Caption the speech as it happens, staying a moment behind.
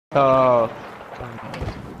Oh.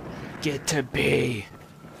 Get to B.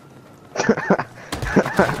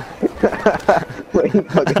 Wait, he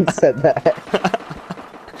fucking said that.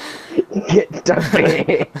 Get to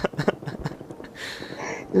B.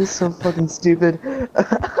 It was so fucking stupid.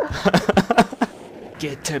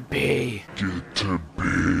 Get to B. Get to B.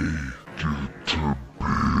 Get to B.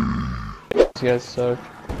 You guys suck.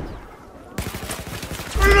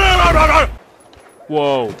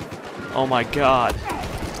 Whoa. Oh my god.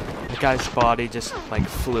 The guy's body just like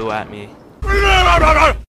flew at me.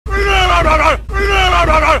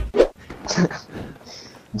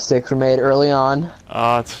 Mistakes were made early on.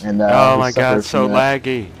 Oh And, my god, it's so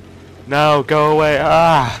laggy. No, go away.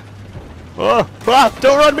 Ah. Oh, ah,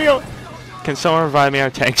 don't run me over. Can someone revive me? Our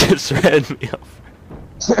tank just ran me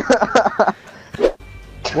over.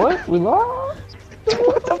 What? We lost?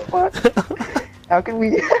 What the fuck? How can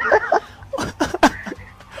we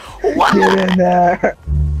What? get in there?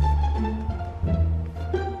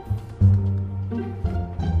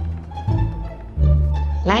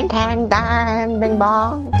 Lang tang dang bing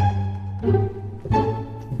bong.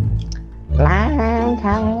 Lang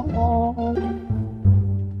tang.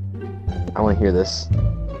 I want to hear this.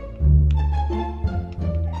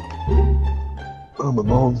 Oh, my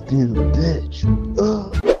mom's being a bitch.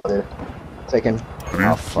 There. Taken. How do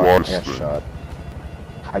you fly I this got thing? shot.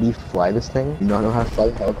 How do you fly this thing? You not know how to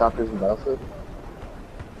fly helicopters in Battlefield?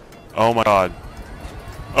 Oh my god.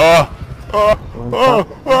 Oh! Oh! Oh!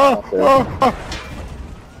 Oh! Oh! Oh!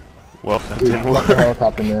 Well, that Dude, didn't fuck the work.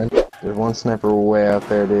 helicopter, man. There's one sniper way out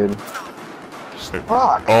there, dude.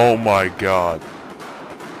 Fuck! Oh my god.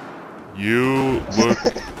 You look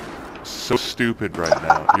so stupid right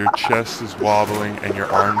now. Your chest is wobbling and your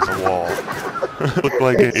arm's a wall. Look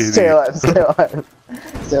like an idiot. Stay alive, stay alive.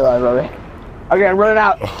 Stay alive, brother. Okay, I'm running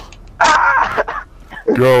out. Ah!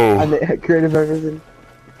 Go. I'm the creative everything.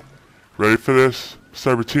 Ready for this?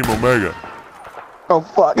 Cyber Team Omega. Oh,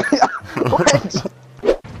 fuck. What?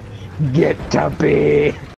 Get to B.